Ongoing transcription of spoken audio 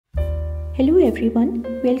Hello everyone,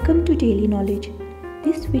 welcome to Daily Knowledge.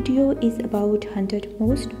 This video is about 100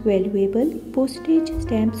 most valuable postage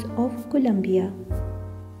stamps of Colombia.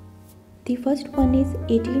 The first one is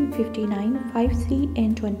 1859 5C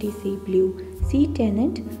and 20C blue, C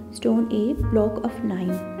tenant, stone A, block of 9.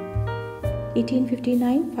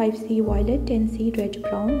 1859 5C violet 10C red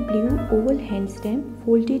brown blue oval hand stamp,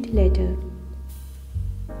 folded letter.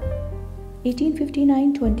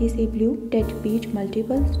 1859 20C blue dead beach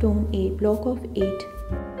multiple stone A, block of 8.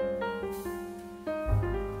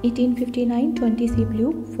 1859 20C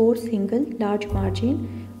blue 4 single large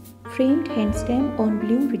margin framed hand stamp on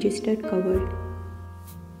blue registered cover.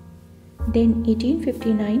 Then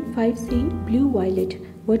 1859 5C blue violet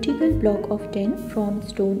vertical block of 10 from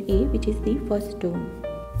stone A, which is the first stone.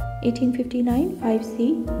 1859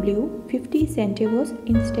 5C blue 50 centavos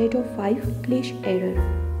instead of 5, glitch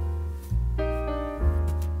error.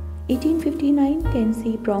 1859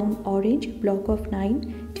 10C brown orange block of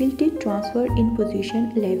 9 tilted transfer in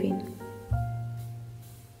position 11.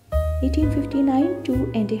 1859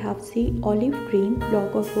 2.5C olive green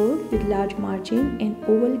block of 4 with large margin and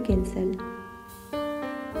oval cancel.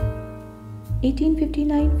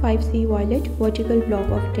 1859 5C violet vertical block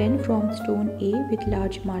of 10 from stone A with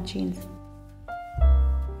large margins.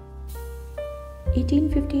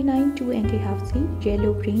 1859 2.5C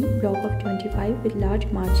yellow green block of 25 with large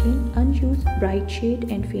margin, unused bright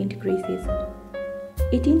shade and faint creases.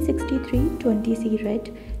 1863 20C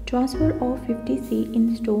red transfer of 50C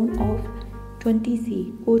in stone of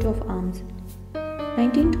 20C coat of arms.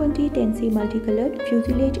 1920 10C multicolored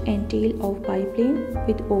fuselage and tail of biplane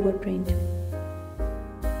with overprint.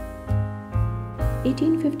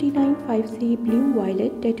 1859 5C blue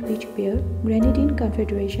violet dead beach pair Grenadine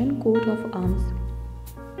Confederation coat of arms.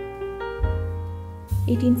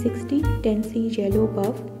 1860 10C yellow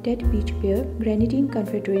buff dead beach pair Grenadine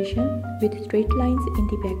Confederation with straight lines in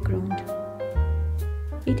the background.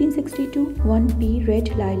 1862 1P red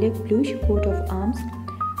lilac bluish coat of arms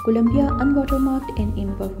Colombia unwatermarked and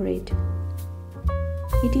imperforate.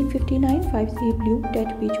 1859 5C blue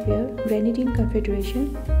dead beach pair Grenadine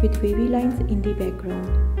Confederation with wavy lines in the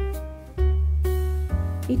background.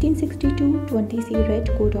 1862 20C red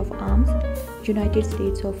coat of arms United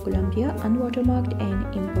States of Colombia unwatermarked and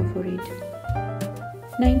imperforate.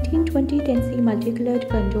 1920 10C multicolored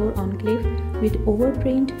condor enclave with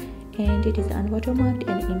overprint and it is unwatermarked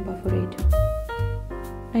and imperforate.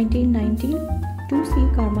 1919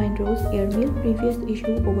 2C carmine rose airmail previous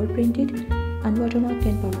issue overprinted, unwatermarked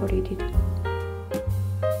and perforated.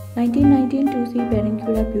 1919 2C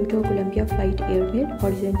Barranquilla Puerto Colombia flight airmail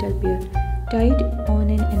horizontal pair tied on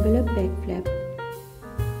an envelope back flap.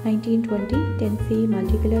 1920 10C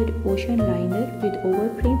multicolored ocean liner with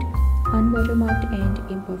overprint, unwatermarked and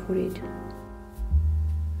imperforate.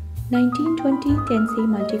 1920 10C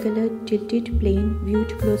multicolored tilted plane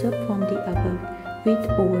viewed close-up from the above with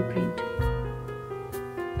overprint.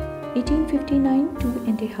 1859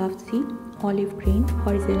 2.5C olive green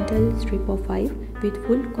horizontal strip of 5 with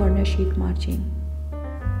full corner sheet margin.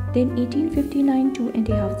 Then 1859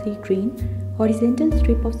 2.5C green horizontal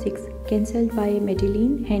strip of 6 cancelled by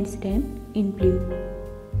Medellin hand stamp in blue.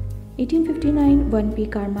 1859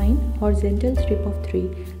 1P carmine horizontal strip of 3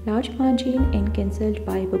 large margin and cancelled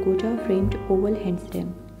by Bogota framed oval hand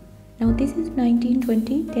stamp. Now this is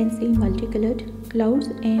 1920 10C multicolored clouds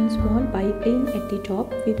and small biplane at the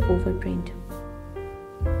top with overprint.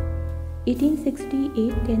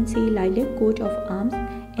 1868 10C lilac coat of arms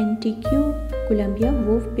NTQ Colombia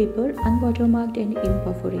wove paper unwatermarked and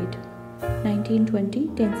imperforate. 1920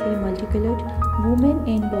 10C multicolored woman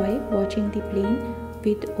and boy watching the plane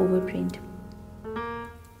with overprint.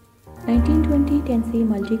 1920 10C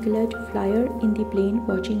multicolored flyer in the plane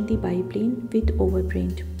watching the biplane with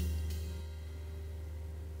overprint.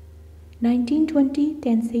 1920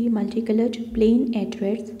 10C multicolored plane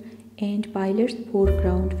address and pilot's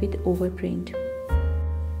foreground with overprint.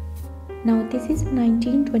 Now this is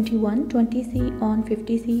 1921 20C on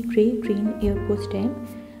 50C grey green airport stamp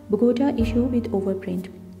Bogota issue with overprint.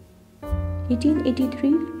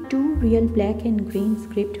 1883 2 real black and green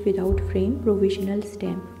script without frame provisional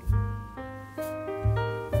stamp.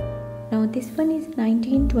 Now this one is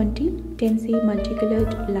 1920 10C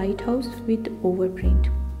multicolored lighthouse with overprint.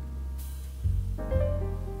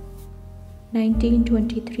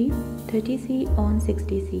 1923 30C on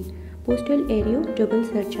 60C postal aero double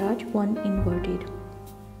surcharge 1 inverted.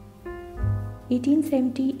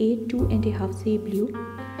 1878 2.5C blue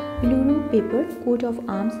Piluru paper coat of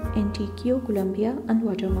arms NTQ Colombia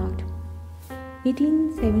unwatermarked.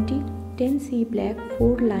 1870 10C black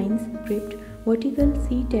 4 lines script vertical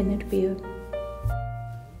C tenant pair.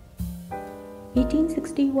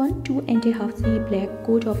 1861 2.5C black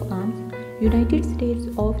coat of arms, United States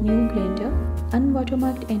of New Granada,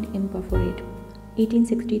 unwatermarked and imperforate.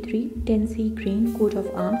 1863 10C green coat of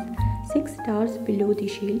arms, 6 stars below the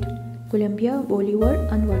shield, Colombia, Bolivar,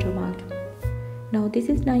 unwatermarked. Now this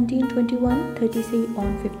is 1921 30C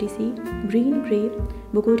on 50C green grey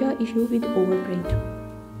Bogota issue with overprint.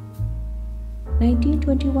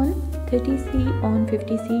 1921 30C on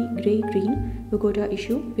 50C grey green Bogota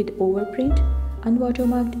issue with overprint,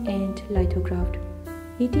 unwatermarked and lithographed.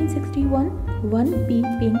 1861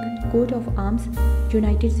 1P pink coat of arms,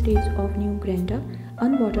 United States of New Granada,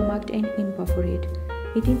 unwatermarked and imperforate.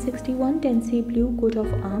 1861 10C blue coat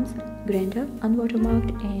of arms, Granada,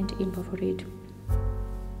 unwatermarked and imperforate.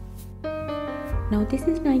 Now this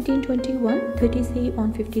is 1921 30C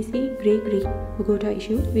on 50C grey green Bogota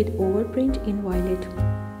issue with overprint in violet.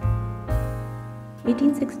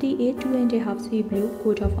 1868 2.5C blue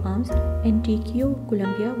coat of arms, Antioquia,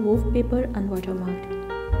 Colombia, wove paper, unwatermarked.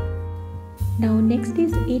 Now next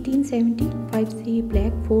is 1870 5C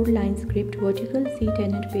black 4 line script vertical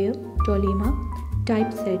C-tenon pair, Tolima,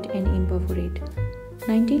 typeset and imperforate.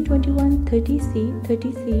 1921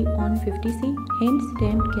 30C on 50C hand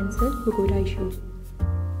stamped cancel Bogota issue.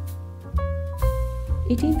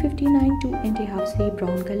 1859 2.5C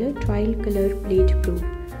brown color trial color plate proof,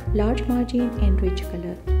 large margin and rich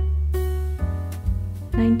color.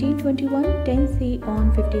 1921 10C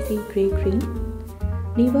on 50C grey green,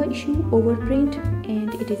 Neva issue overprint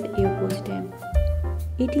and it is airport stamp.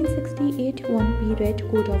 1868 1P red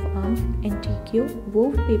coat of arms, Antioquia,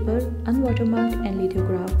 wove paper, unwatermarked and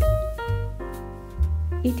lithographed.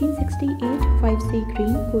 1868 5C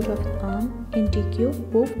green coat of arms, Antioquia,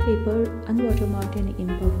 wove paper, unwatermarked and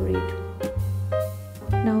imperforate.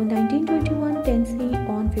 Now 1921 10C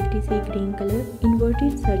on 50C green color,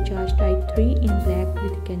 inverted surcharge type 3 in black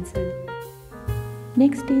with cancel.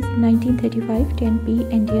 Next is 1935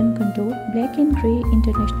 10P Andean contour black and grey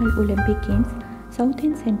International Olympic Games, South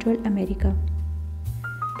and Central America.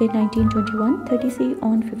 Then 1921 30C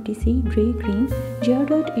on 50C grey green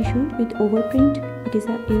Giardot issue with overprint, it is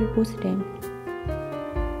a airport stamp.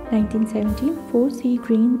 1917 4C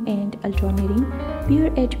green and ultramarine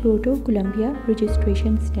Pier at Puerto Colombia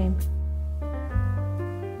registration stamp.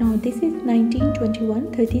 Now this is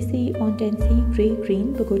 1921 30C on 10C grey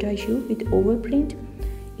green Bogota issue with overprint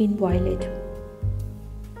in violet.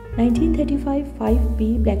 1935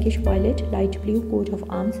 5B blackish violet light blue coat of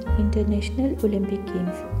arms, International Olympic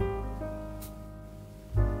Games.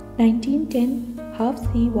 1910 half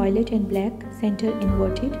C violet and black center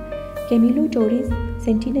inverted Camilo Torres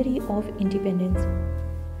centenary of independence.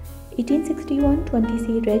 1861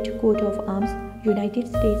 20C red coat of arms, United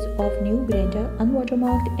States of New Granada,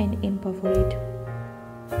 unwatermarked and imperforate.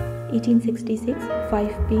 1866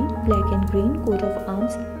 5P black and green coat of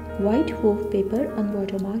arms, white wove paper,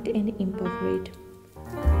 unwatermarked and imperforate.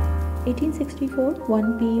 1864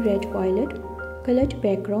 1P red violet colored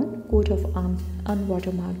background coat of arms,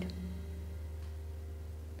 unwatermarked.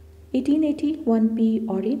 1880 1P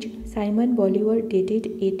orange Simon Bolivar dated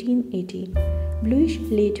 1880 bluish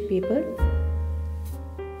late paper.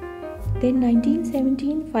 Then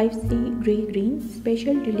 1917 5C grey green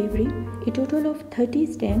special delivery, a total of 30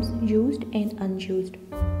 stamps used and unused.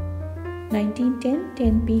 1910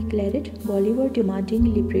 10P claret Bolivar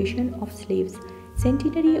demanding liberation of slaves,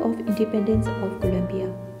 centenary of independence of Colombia.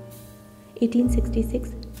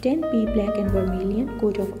 1866 10P black and vermilion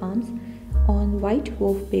coat of arms on white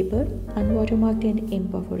wove paper, unwatermarked and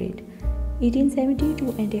imperforate. 1870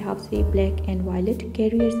 2.5C black and violet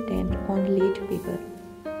carrier stamped on late paper.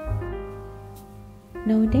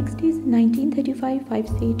 Now next is 1935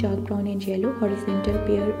 5C dark brown and yellow horizontal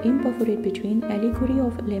pair imperforate between allegory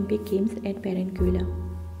of Olympic Games at Barranquilla.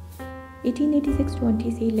 1886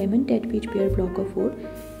 20C lemon dead peach pair block of 4,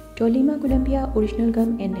 Tolima, Colombia, original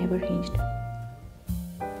gum and never hinged.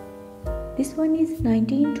 This one is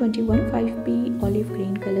 1921 5P olive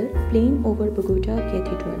green color plain over Bogota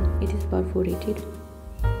Cathedral, it is perforated.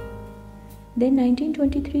 Then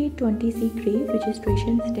 1923 20C grey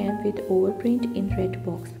registration stamp with overprint in red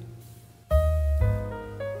box.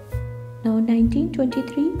 Now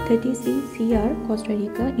 1923 30C CR Costa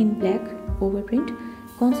Rica in black overprint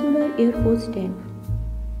consular airport stamp.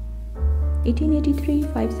 1883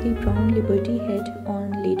 5C brown Liberty head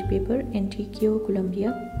on late paper Antioquia,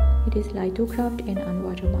 Colombia, it is lithographed and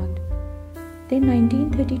unwatermarked. Then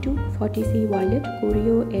 1932 40C violet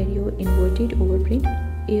Corio Aereo inverted overprint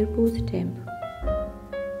airport stamp.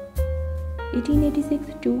 1886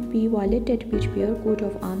 2P violet dead peach pair coat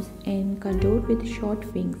of arms and condor with short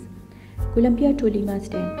wings, Colombia Tolima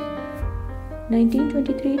stamp.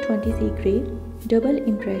 1923 20C grey double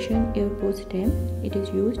impression airpost stamp. It is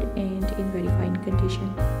used and in very fine condition.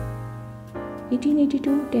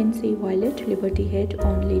 1882 10C violet Liberty Head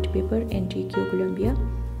on lead paper, antique Colombia.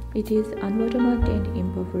 It is unwatermarked and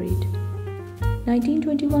imperforate.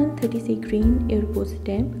 1921 30C green airpost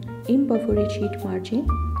stamp, imperforate sheet margin,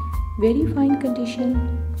 very fine condition.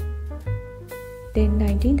 Then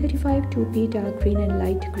 1935 2P dark green and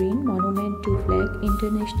light green monument to flag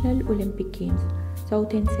International Olympic Games,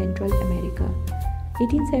 South and Central America.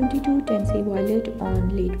 1872 10C violet on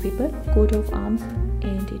lead paper, coat of arms,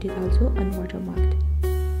 and it is also unwatermarked.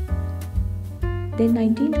 Then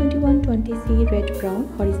 1921 20C red brown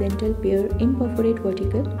horizontal pair, imperforate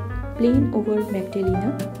vertical, plain over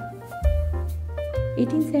Magdalena.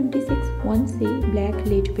 1876 1C black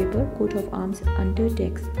lead paper, coat of arms under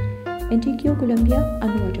text, antique Colombia,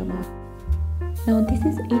 unwatermarked. Now this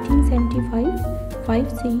is 1875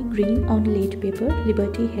 5C green on lead paper,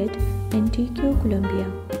 Liberty Head, antique Colombia.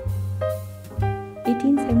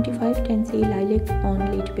 1875 10C lilac on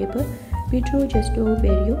lead paper, Pedro Justo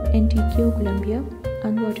Barrio, antique Colombia,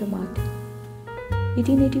 unwatermarked.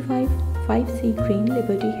 1885 5C green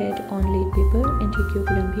Liberty Head on lead paper, antique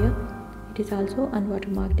Colombia. It is also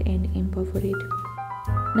unwatermarked and imperforate.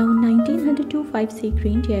 Now 1902 5C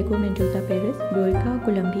green Diego Mendoza Perez, Republica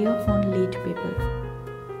Colombia on lead paper.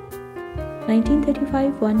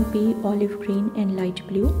 1935 1B olive green and light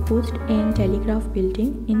blue, Post and Telegraph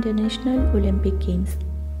Building, International Olympic Games.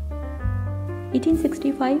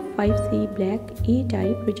 1865 5C black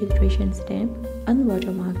A-type registration stamp,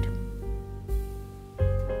 unwatermarked.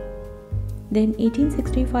 Then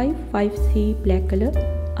 1865 5C black color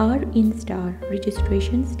R in star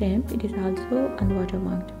registration stamp, it is also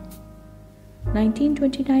unwatermarked.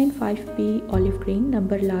 1929 5B olive green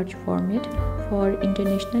number large format for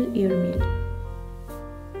International Airmail.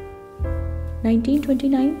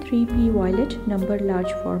 1929 3P violet number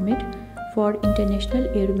large format for International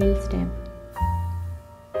Airmail stamp.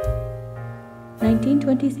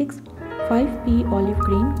 1926 5P olive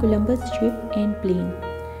green Columbus ship and plane.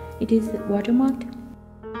 It is watermarked.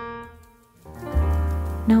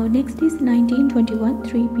 Now next is 1921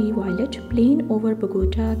 3P violet plain over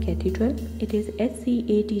Bogota Cathedral. It is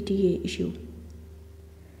SCATTA issue.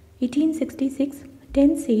 1866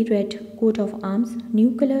 10C red coat of arms,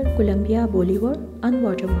 new color Colombia Bolivar,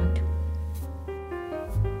 unwatermarked.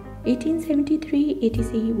 1873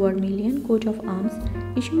 80C vermilion coat of arms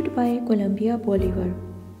issued by Colombia Bolivar.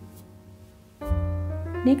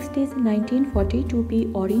 Next is 1940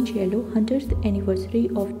 2P orange yellow 100th anniversary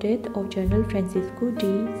of death of General Francisco D.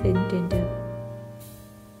 Santander.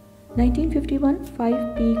 1951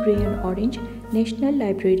 5P grey and orange National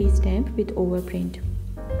Library stamp with overprint.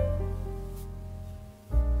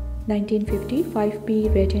 1950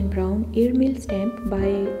 5P red and brown airmail stamp by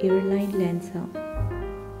Airline Lanza.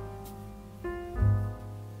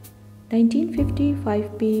 1950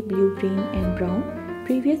 5P blue, green and brown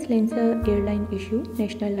previous Lanza airline issue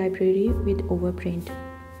National Library with overprint.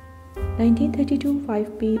 1932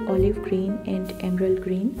 5P olive green and emerald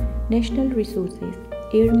green National Resources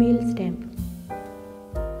airmail stamp.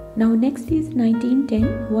 Now next is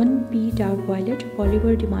 1910 1P dark violet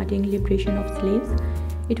Bolivar demanding liberation of slaves.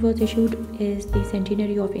 It was issued as the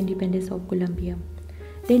centenary of independence of Colombia.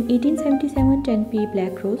 Then 1877 10P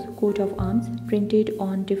black rose coat of arms printed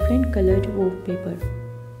on different colored wove paper.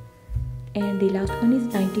 And the last one is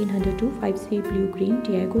 1902 5C blue green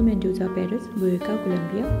Diego Mendoza Perez, Bogota,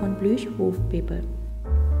 Colombia on bluish wove paper.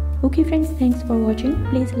 Okay friends, thanks for watching.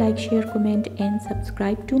 Please like, share, comment and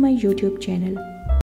subscribe to my YouTube channel.